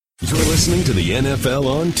You're listening to the NFL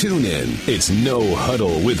on TuneIn. It's No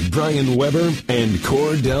Huddle with Brian Weber and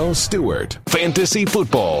Cordell Stewart. Fantasy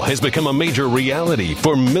football has become a major reality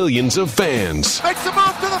for millions of fans. Makes a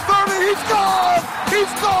move to the 30. He's gone.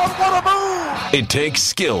 He's gone. What a move. It takes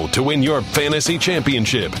skill to win your fantasy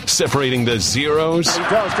championship, separating the zeros. He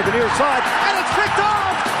does to the near side, and it's picked off.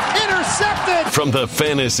 Intercepted. From the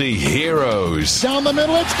fantasy heroes. Down the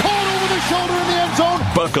middle, it's caught over the shoulder in the end zone.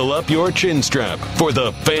 Buckle up your chin strap for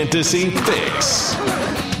the Fantasy Fix.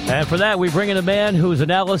 And for that, we bring in a man whose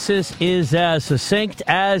analysis is as succinct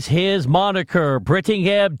as his moniker,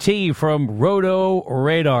 Brittingham T. from Roto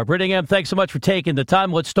Radar. Brittingham, thanks so much for taking the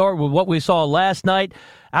time. Let's start with what we saw last night.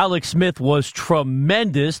 Alex Smith was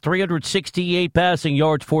tremendous, 368 passing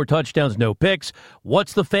yards, 4 touchdowns, no picks.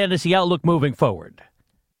 What's the fantasy outlook moving forward?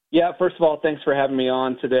 Yeah, first of all, thanks for having me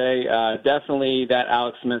on today. Definitely that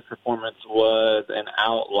Alex Smith performance was an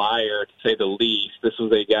outlier, to say the least. This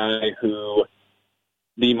was a guy who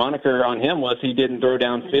the moniker on him was he didn't throw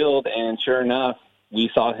downfield, and sure enough,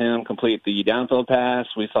 we saw him complete the downfield pass.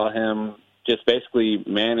 We saw him just basically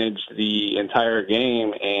manage the entire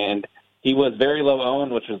game, and he was very low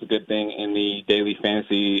owned, which was a good thing in the daily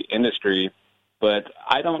fantasy industry. But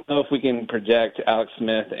I don't know if we can project Alex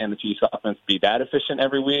Smith and the Chiefs offense to be that efficient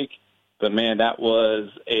every week. But, man, that was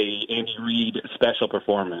a Andy Reid special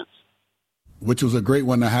performance. Which was a great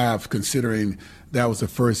one to have, considering that was the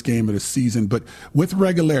first game of the season. But with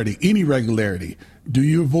regularity, any regularity, do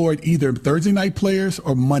you avoid either Thursday night players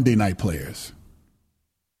or Monday night players?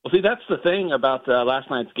 Well, see, that's the thing about last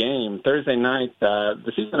night's game. Thursday night,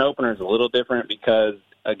 the season opener is a little different because,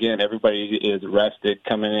 again, everybody is rested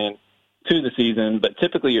coming in to the season, but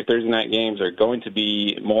typically your Thursday night games are going to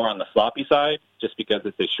be more on the sloppy side just because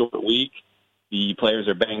it's a short week. The players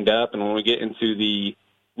are banged up, and when we get into the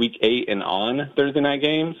Week 8 and on Thursday night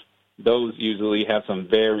games, those usually have some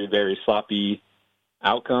very, very sloppy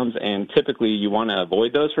outcomes, and typically you want to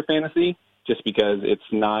avoid those for fantasy just because it's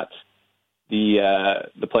not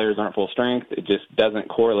the players aren't full strength. It just doesn't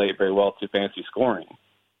correlate very well to fantasy scoring.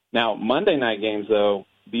 Now, Monday night games, though,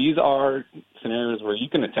 these are scenarios where you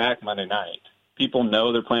can attack Monday night. People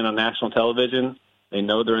know they're playing on national television. They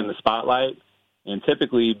know they're in the spotlight. And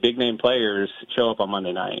typically, big-name players show up on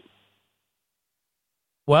Monday night.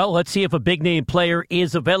 Well, let's see if a big-name player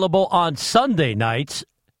is available on Sunday nights.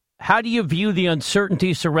 How do you view the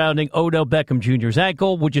uncertainty surrounding Odell Beckham Jr.'s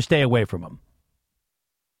ankle? Would you stay away from him?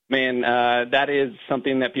 Man, that is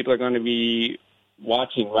something that people are going to be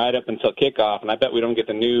watching right up until kickoff, and I bet we don't get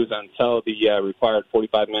the news until the required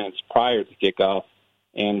 45 minutes prior to kickoff.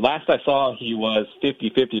 And last I saw, he was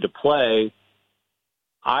 50-50 to play.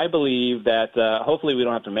 I believe that hopefully we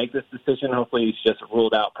don't have to make this decision. Hopefully he's just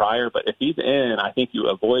ruled out prior. But if he's in, I think you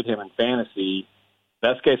avoid him in fantasy.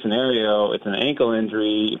 Best case scenario, it's an ankle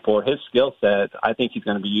injury for his skill set. I think he's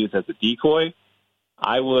going to be used as a decoy.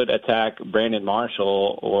 I would attack Brandon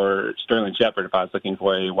Marshall or Sterling Shepard if I was looking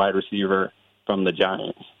for a wide receiver from the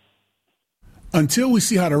Giants. Until we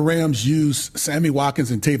see how the Rams use Sammy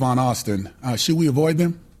Watkins and Tavon Austin, should we avoid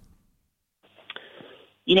them?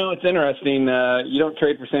 You know, it's interesting. You don't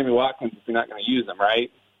trade for Sammy Watkins if you're not going to use him,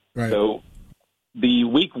 right? Right. So the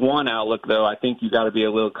Week 1 outlook, though, I think you got to be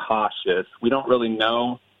a little cautious. We don't really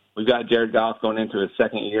know. We've got Jared Goff going into his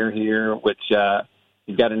second year here, which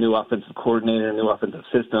he's got a new offensive coordinator, a new offensive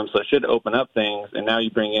system, so it should open up things. And now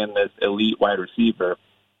you bring in this elite wide receiver.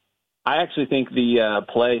 I actually think the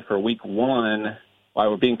play for Week 1, why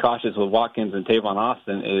we're being cautious with Watkins and Tavon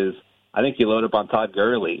Austin, is I think you load up on Todd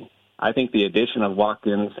Gurley. I think the addition of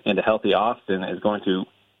Watkins and a healthy Austin is going to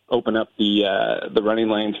open up the running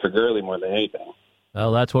lanes for Gurley more than anything.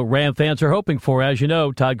 Well, that's what Ram fans are hoping for. As you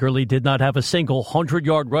know, Todd Gurley did not have a single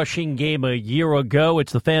 100-yard rushing game a year ago.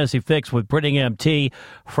 It's the Fantasy Fix with Brittingham T.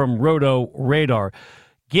 from Roto Radar.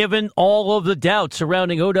 Given all of the doubts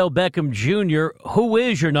surrounding Odell Beckham Jr., who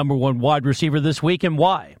is your number one wide receiver this week and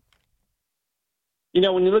why? You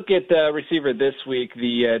know, when you look at receiver this week,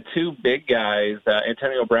 the two big guys,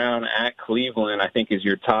 Antonio Brown at Cleveland, I think is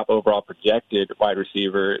your top overall projected wide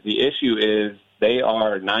receiver. The issue is they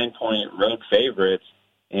are 9-point road favorites,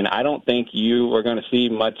 and I don't think you are going to see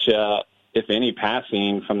much, if any,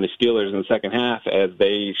 passing from the Steelers in the second half, as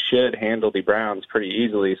they should handle the Browns pretty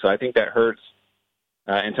easily. So I think that hurts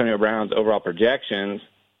Antonio Brown's overall projections.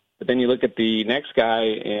 But then you look at the next guy,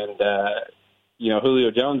 and Julio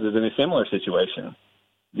Jones is in a similar situation.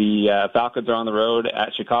 The Falcons are on the road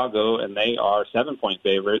at Chicago, and they are 7-point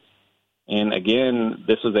favorites. And again,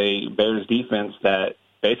 this was a Bears defense that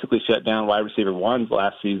basically shut down wide receiver ones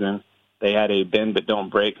last season. They had a bend but don't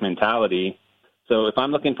break mentality. So if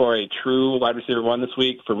I'm looking for a true wide receiver one this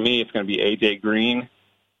week, for me, it's going to be A.J. Green.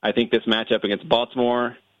 I think this matchup against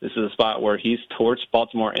Baltimore, this is a spot where he's torched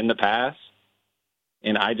Baltimore in the past.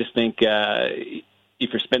 And I just think if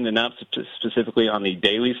you're spending up specifically on the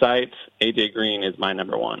daily sites, A.J. Green is my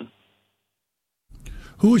number one.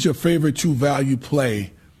 Who is your favorite true value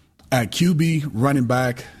play at QB, running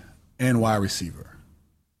back, and wide receiver?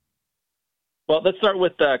 Well, let's start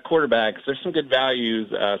with quarterbacks. There's some good values,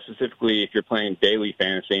 specifically if you're playing daily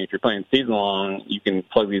fantasy. If you're playing season long, you can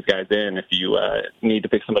plug these guys in if you need to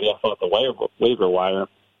pick somebody else off the waiver wire.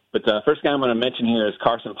 But the first guy I'm going to mention here is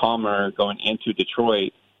Carson Palmer going into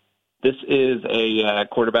Detroit. This is a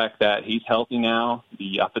quarterback that he's healthy now.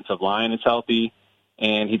 The offensive line is healthy.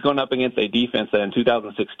 And he's going up against a defense that in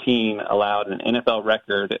 2016 allowed an NFL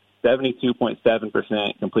record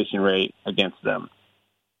 72.7% completion rate against them.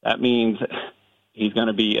 That means he's going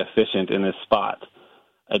to be efficient in this spot.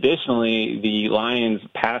 Additionally, the Lions'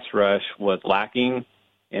 pass rush was lacking,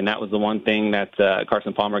 and that was the one thing that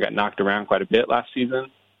Carson Palmer got knocked around quite a bit last season.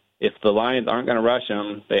 If the Lions aren't going to rush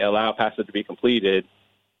him, they allow passes to be completed.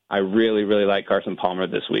 I really, really like Carson Palmer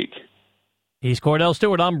this week. He's Cordell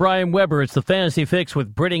Stewart. I'm Brian Weber. It's the Fantasy Fix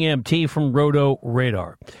with Brittingham T from Roto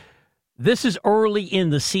Radar. This is early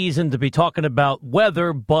in the season to be talking about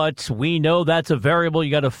weather, but we know that's a variable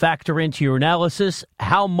you got to factor into your analysis.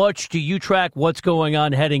 How much do you track what's going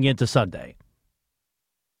on heading into Sunday?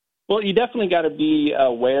 Well, you definitely got to be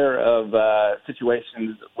aware of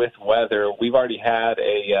situations with weather. We've already had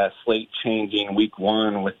a slate changing week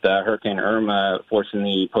one with Hurricane Irma forcing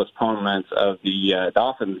the postponement of the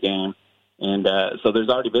Dolphins game. And so there's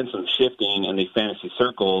already been some shifting in the fantasy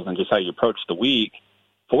circles and just how you approach the week.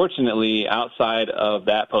 Fortunately, outside of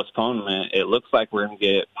that postponement, it looks like we're going to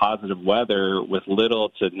get positive weather with little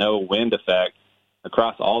to no wind effect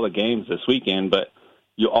across all the games this weekend. But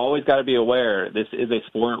you always got to be aware this is a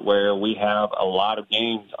sport where we have a lot of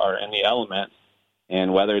games are in the elements.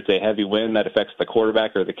 And whether it's a heavy wind that affects the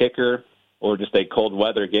quarterback or the kicker or just a cold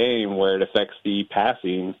weather game where it affects the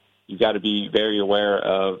passing, you've got to be very aware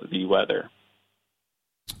of the weather.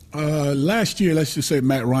 Last year, let's just say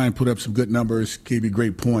Matt Ryan put up some good numbers, gave you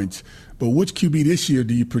great points. But which QB this year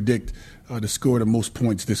do you predict to score the most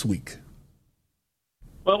points this week?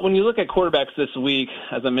 Well, when you look at quarterbacks this week,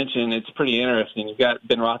 as I mentioned, it's pretty interesting. You've got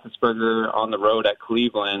Ben Roethlisberger on the road at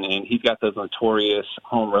Cleveland, and he's got those notorious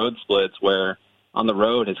home road splits where on the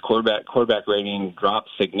road his quarterback rating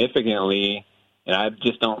drops significantly, and I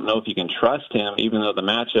just don't know if you can trust him, even though the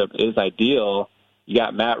matchup is ideal. You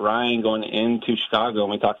got Matt Ryan going into Chicago,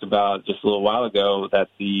 and we talked about just a little while ago that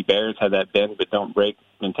the Bears had that bend but don't break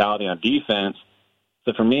mentality on defense.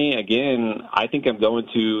 So for me, again, I think I'm going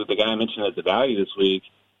to the guy I mentioned as the value this week.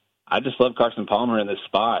 I just love Carson Palmer in this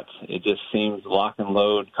spot. It just seems lock and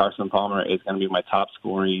load. Carson Palmer is going to be my top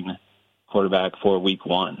scoring quarterback for week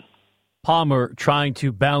one. Palmer trying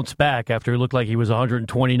to bounce back after it looked like he was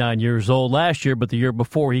 129 years old last year, but the year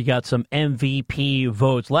before he got some MVP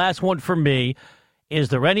votes. Last one for me. Is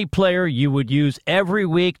there any player you would use every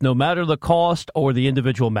week, no matter the cost or the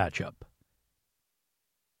individual matchup?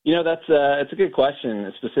 You know, it's a good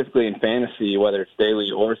question, specifically in fantasy, whether it's daily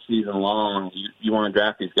or season long. You want to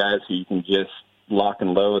draft these guys who you can just lock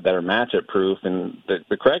and load that are matchup proof, and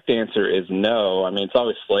the correct answer is no. I mean, it's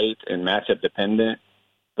always slate and matchup dependent,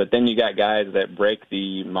 but then you got guys that break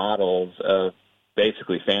the models of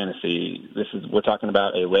basically fantasy. We're talking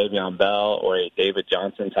about a Le'Veon Bell or a David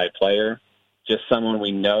Johnson type player. Just someone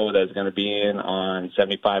we know that's going to be in on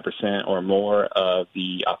 75% or more of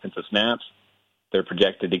the offensive snaps. They're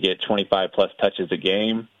projected to get 25-plus touches a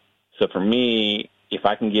game. So for me, if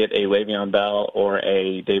I can get a Le'Veon Bell or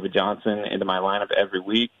a David Johnson into my lineup every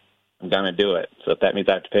week, I'm going to do it. So if that means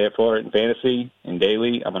I have to pay for it in fantasy and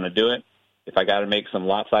daily, I'm going to do it. If I got to make some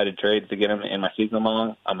lopsided trades to get them in my season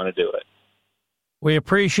long, I'm going to do it. We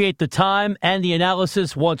appreciate the time and the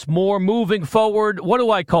analysis once more. Moving forward, what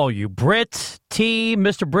do I call you? Britt, T,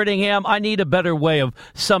 Mr. Brittingham? I need a better way of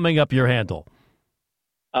summing up your handle.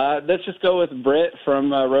 Let's just go with Britt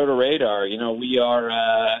from Roto Radar. You know, we are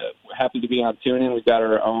happy to be on TuneIn. We've got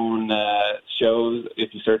our own shows.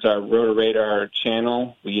 If you search our Roto Radar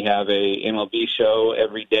channel, we have a MLB show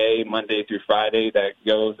every day, Monday through Friday, that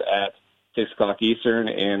goes at 6 o'clock Eastern,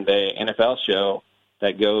 and the NFL show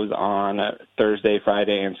that goes on Thursday,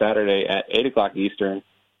 Friday, and Saturday at 8 o'clock Eastern.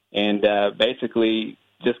 And basically,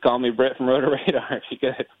 just call me Britt from Roto Radar if you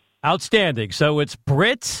could. Outstanding. So it's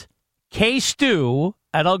Britt, K. Stu,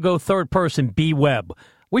 and I'll go third person, B. Webb.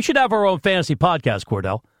 We should have our own fantasy podcast,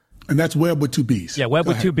 Cordell. And that's Webb with two B's. Yeah, Webb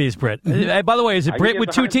with two B's, Britt. Mm-hmm. By the way, is it Britt with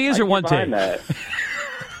two T's or one T?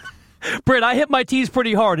 Britt, I hit my T's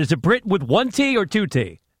pretty hard. Is it Britt with one T or two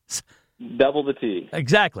T? Double the T.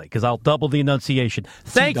 Exactly, because I'll double the enunciation.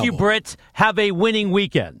 Thank you, Britt. Have a winning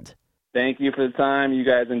weekend. Thank you for the time. You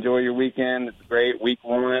guys enjoy your weekend. It's great. Week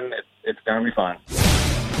 1, it's going to be fun.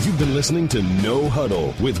 You've been listening to No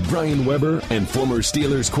Huddle with Brian Weber and former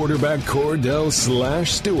Steelers quarterback Cordell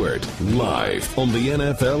 /Stewart. Live on the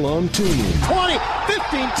NFL on TuneIn. 20,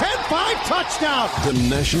 15, 10, 5, touchdown. The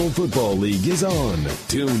National Football League is on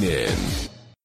TuneIn.